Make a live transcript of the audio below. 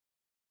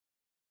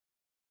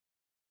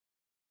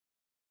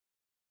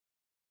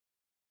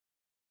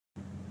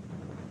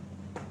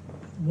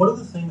one of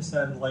the things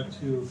that I'd like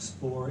to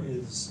explore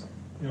is,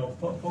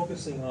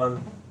 focusing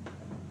on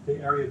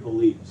the area of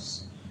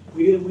beliefs.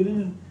 We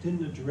didn't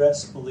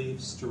address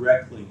beliefs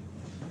directly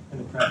in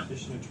the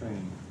practitioner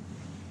training,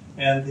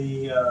 and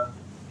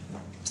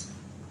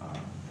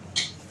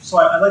so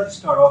I'd like to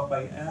start off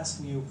by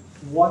asking you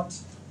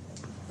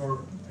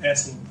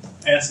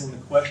asking the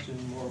question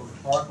more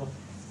rhetorical,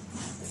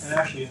 and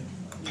actually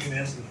you can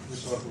answer the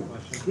rhetorical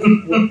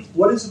question.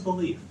 What is a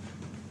belief?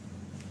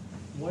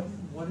 What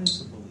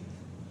is a belief?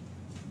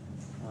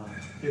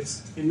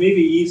 It may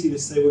be easy to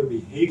say what a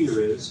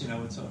behavior is.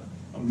 It's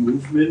a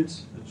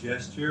movement, a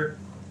gesture,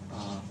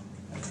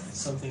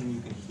 something you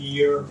can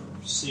hear or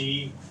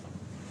see.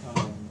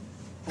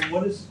 But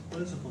what is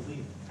a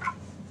belief?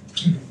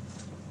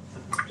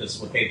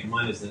 Just what came to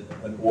mind is that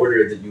an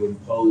order that you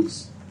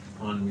impose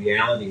on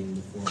reality in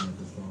the form of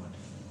the thought.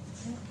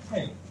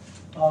 Okay.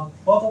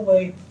 By the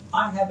way,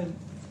 I haven't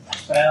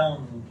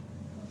found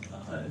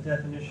a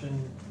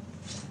definition,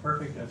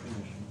 perfect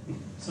definition.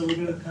 So we're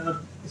going to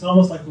it's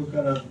almost like we're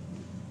going to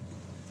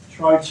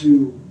try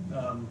to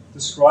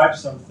describe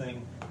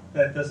something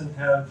that doesn't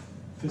have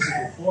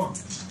physical form,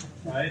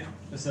 right?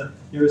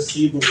 You're a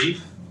C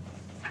belief.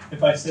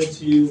 If I said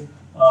to you,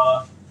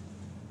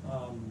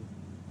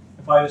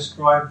 if I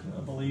described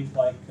a belief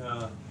like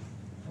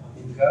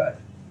in God.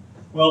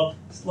 Well,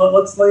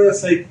 let's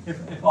say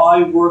if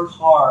I work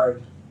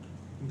hard,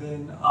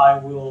 then I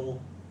will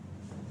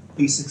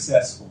be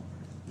successful.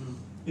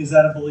 Is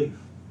that a belief?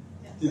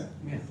 Yeah.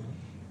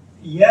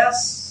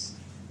 Yes,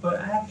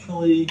 but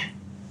actually,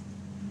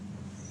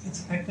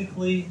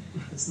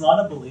 it's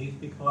not a belief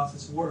because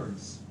it's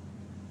words.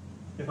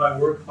 If I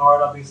work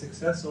hard, I'll be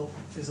successful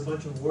is a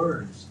bunch of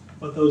words.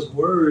 But those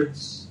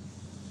words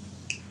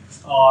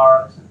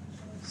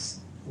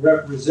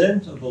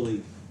represent a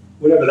belief,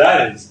 whatever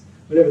that is.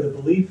 Whatever the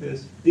belief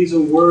is, these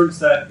are words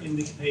that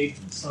indicate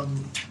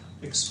some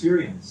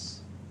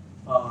experience.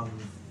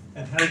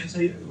 And how did you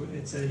say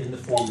it's in the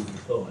form of a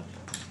thought?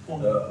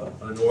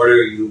 An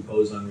order you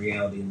impose on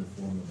reality in the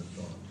form of a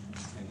thought.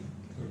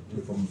 In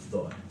the form of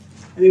thought.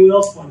 Anyone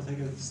else want to take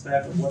a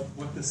stab at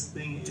what this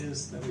thing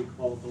is that we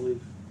call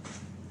belief?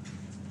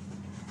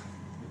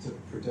 It's a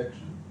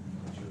prediction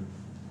that your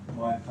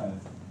mind kind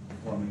of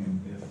forming, and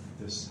if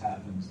this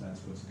happens,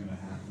 that's what's going to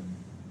happen.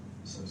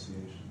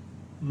 Association.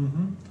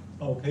 Mm-hmm.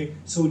 Okay,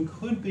 so it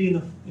could be in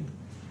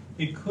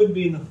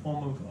the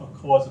form of a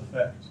cause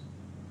effect.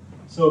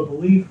 So a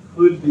belief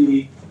could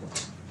be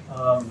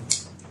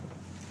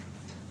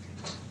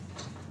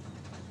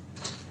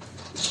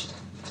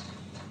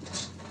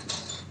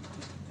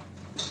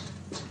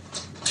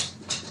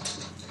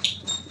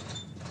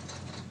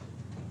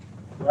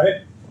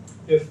right.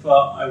 If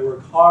I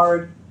work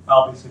hard,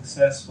 I'll be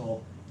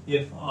successful.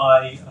 If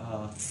I'm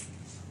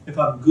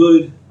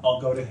good, I'll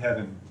go to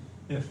heaven.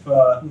 If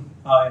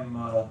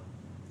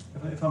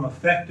I'm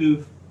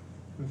effective,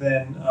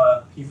 then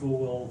people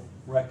will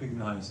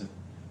recognize it.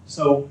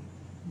 So,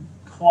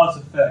 cause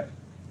effect,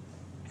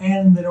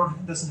 and it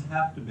doesn't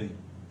have to be.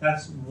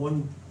 That's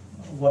one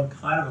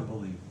kind of a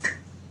belief.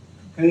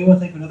 Can anyone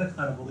think of another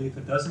kind of belief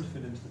that doesn't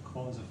fit into the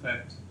cause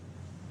effect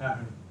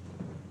pattern?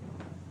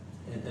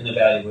 An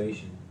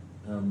evaluation.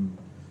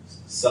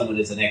 Someone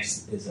is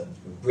a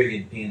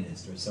brilliant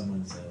pianist, or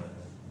someone's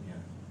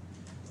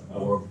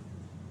or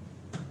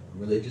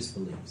religious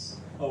beliefs.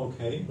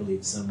 Okay.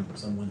 Believe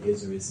someone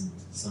is or isn't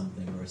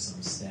something, or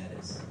some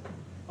status.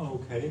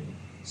 Okay.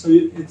 So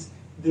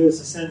there's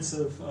a sense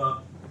of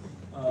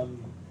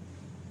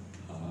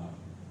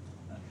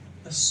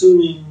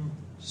assuming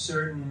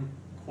certain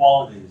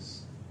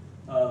qualities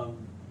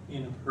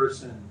in a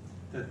person,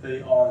 that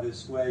they are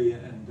this way,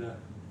 and that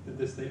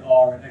they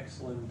are an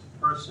excellent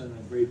person,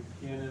 a great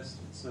pianist.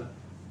 It's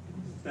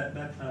that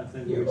kind of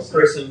thing. Yeah, a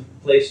person,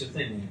 place, or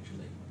thing,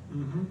 actually.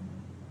 Mm-hmm.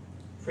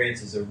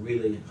 France is a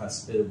really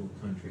hospitable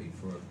country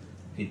for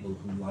people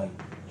who like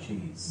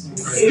cheese.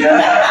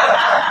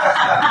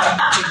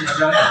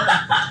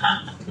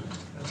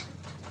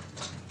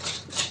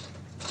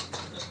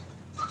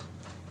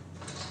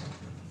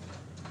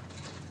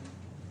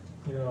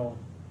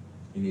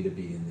 You need to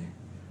be in there.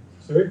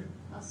 Sorry?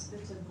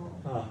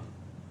 Hospitable.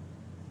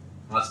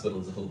 Hospital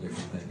is a whole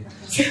different thing.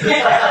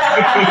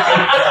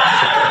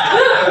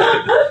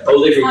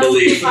 Whole different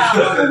belief.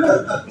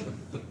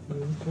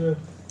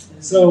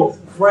 So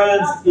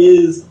France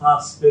is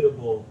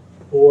hospitable,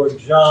 or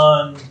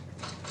John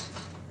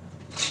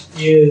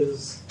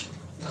is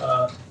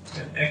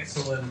an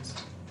excellent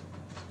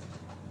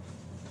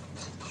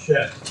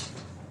chef,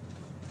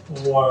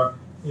 or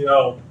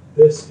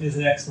this is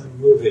an excellent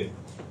movie.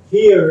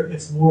 Here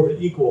it's more of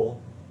an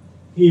equal.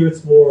 Here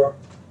it's more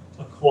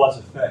a cause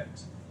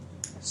effect.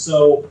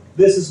 So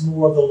this is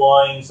more of the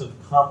lines of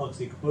complex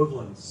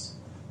equivalence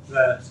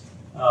that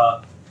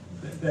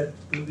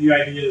the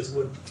idea is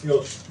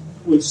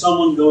when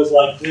someone goes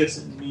like this,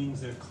 it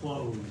means they're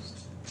closed.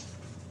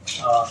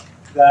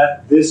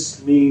 That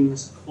this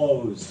means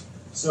closed.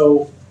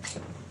 So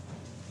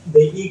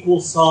the equal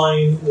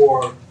sign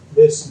or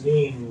this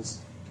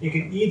means it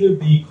can either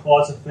be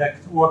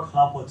cause-effect or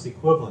complex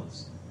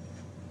equivalence.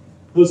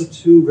 Those are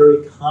two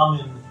very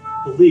common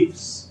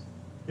beliefs,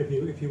 if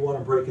you want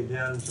to break it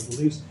down into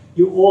beliefs.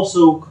 You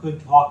also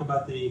could talk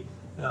about the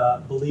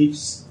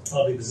beliefs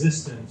of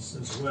existence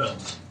as well.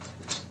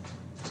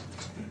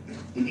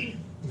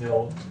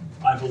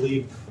 I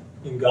believe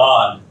in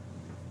God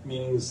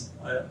means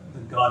that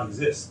God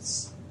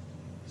exists.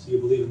 So you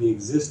believe in the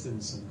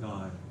existence of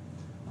God.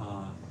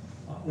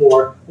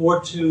 Or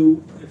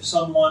to, if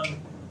someone,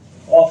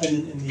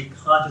 often in the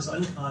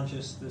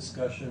conscious-unconscious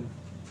discussion,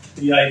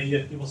 the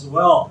idea, people say,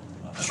 well,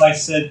 if I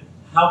said,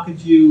 how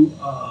could you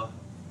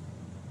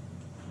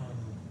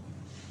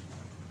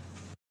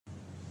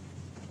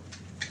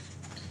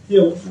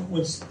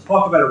let's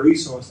talk about a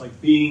resource like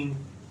being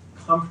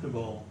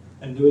comfortable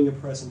and doing a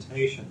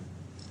presentation.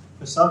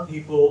 For some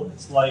people,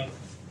 it's like,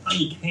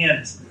 you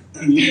can't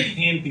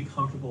be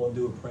comfortable and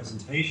do a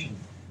presentation.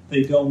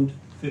 They don't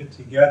fit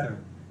together.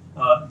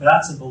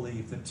 That's a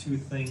belief that two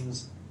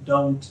things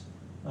cannot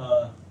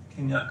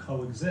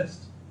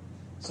coexist.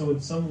 So in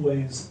some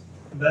ways,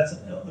 that's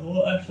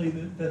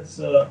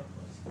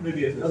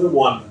maybe another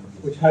one,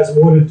 which has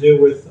more to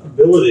do with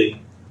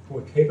ability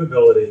or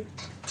capability.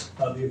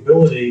 The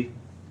ability,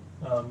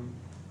 where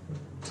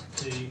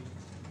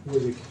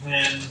you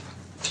can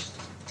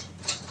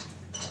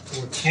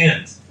or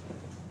can't.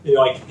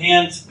 I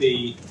can't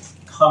be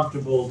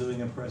comfortable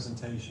doing a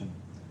presentation.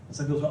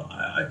 Some people say,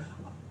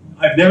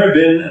 I've never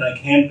been and I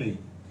can't be.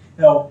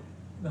 Now,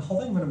 the whole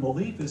thing with a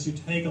belief is you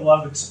take a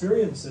lot of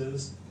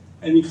experiences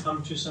and you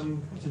come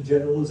to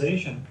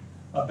generalization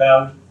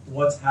about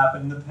what's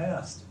happened in the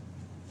past.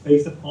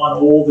 Based upon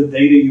all the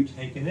data you've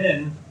taken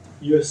in,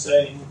 you're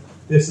saying,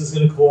 this is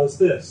going to cause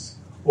this,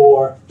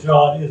 or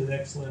John is an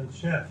excellent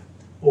chef,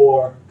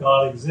 or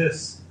God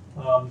exists,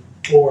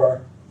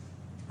 or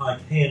I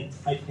can't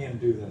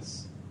do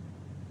this.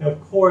 Now,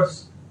 of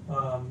course,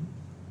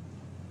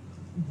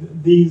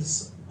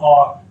 these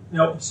are,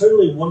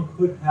 certainly one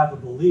could have a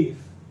belief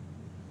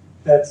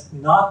that's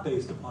not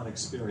based upon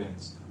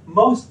experience.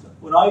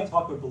 When I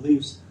talk about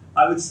beliefs,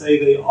 I would say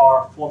they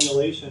are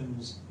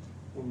formulations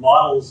or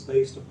models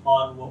based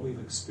upon what we've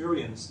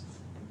experienced,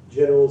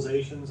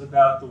 generalizations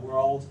about the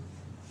world,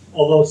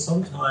 although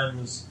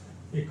sometimes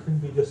it could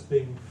be just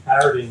being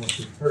parroting what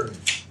you've heard,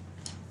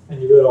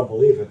 and you really don't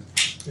believe it.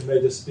 It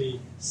may just be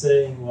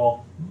saying,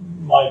 well,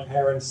 my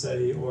parents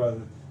say, or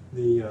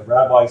the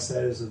rabbi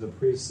says, or the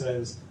priest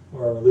says,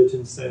 or a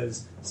religion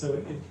says.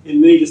 So it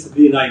may just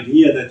be an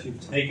idea that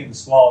you've taken and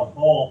swallowed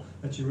whole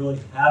that you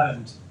really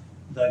haven't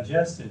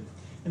digested.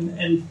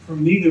 And for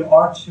me, there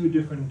are two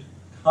different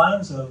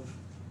kinds of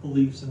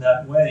beliefs in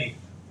that way.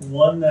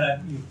 One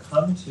that you've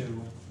come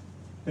to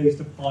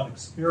based upon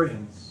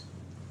experience,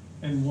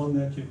 and one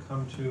that you've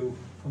come to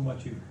from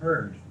what you've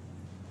heard.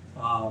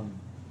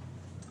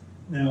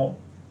 Now,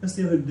 just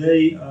the other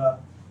day,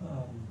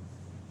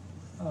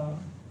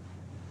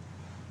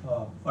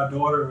 our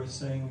daughter was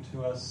saying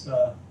to us,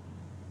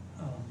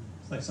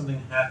 it's like something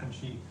happened.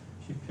 She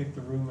picked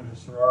the room in her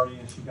sorority,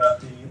 and she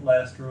got the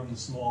last room, the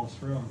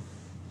smallest room.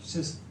 She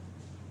says,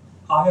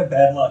 I have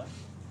bad luck.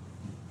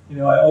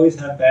 I always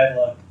have bad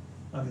luck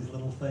on these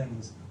little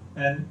things.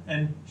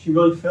 And she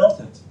really felt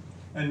it.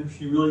 And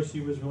she was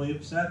really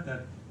upset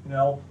that,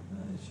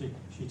 she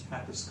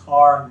had this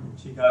car and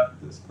she got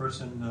this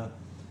person,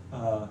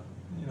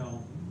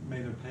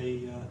 made her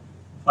pay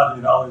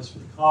 $500 for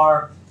the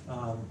car.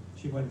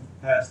 She went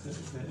past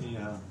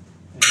an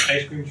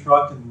ice cream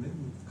truck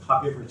and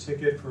copy of her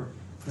ticket for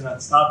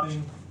not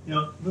stopping.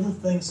 Little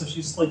things. So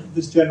she's like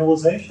this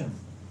generalization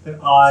that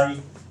I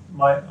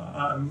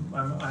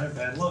have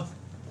bad luck.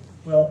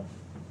 Well,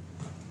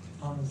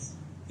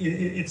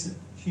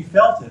 she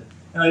felt it,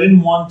 and I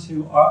didn't want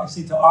to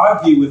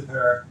argue with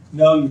her.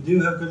 No, you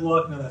do have good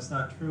luck. No, that's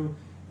not true.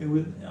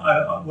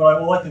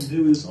 All I can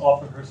do is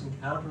offer her some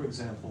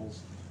counterexamples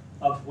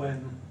of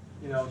when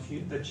in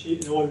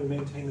order to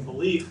maintain the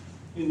belief,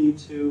 you need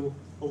to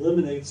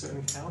eliminate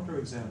certain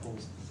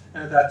counterexamples.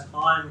 And at that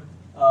time,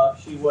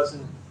 she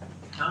wasn't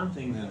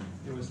counting them.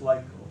 It was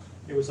like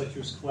she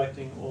was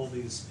collecting all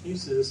these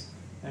pieces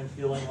and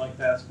feeling like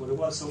that's what it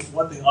was. So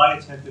one thing I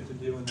attempted to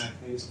do in that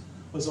case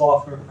was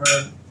offer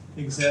her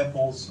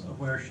examples of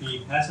where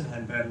she hasn't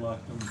had bad luck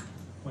and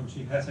when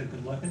she has had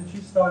good luck. And she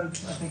started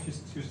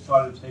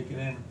to take it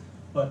in.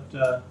 But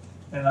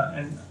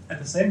and at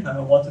the same time,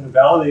 I wanted to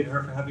validate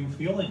her for having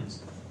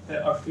feelings.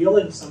 That our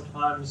feelings,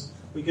 sometimes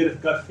we get a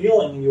gut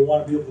feeling and you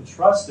want to be able to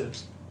trust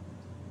it.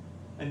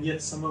 And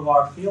yet some of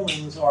our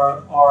feelings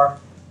are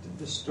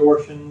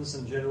distortions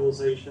and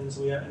generalizations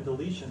and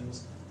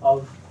deletions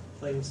of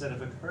things that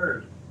have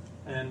occurred.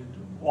 And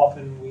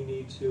often we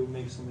need to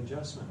make some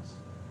adjustments.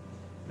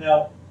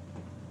 Now,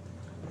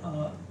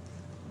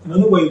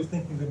 another way of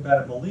thinking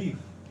about a belief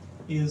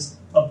is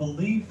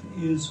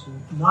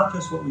not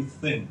just what we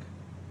think.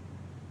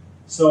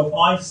 So if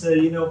I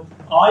say,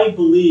 I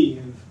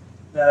believe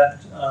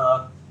that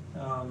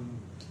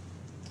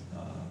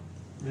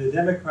the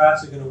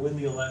Democrats are going to win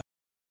the election,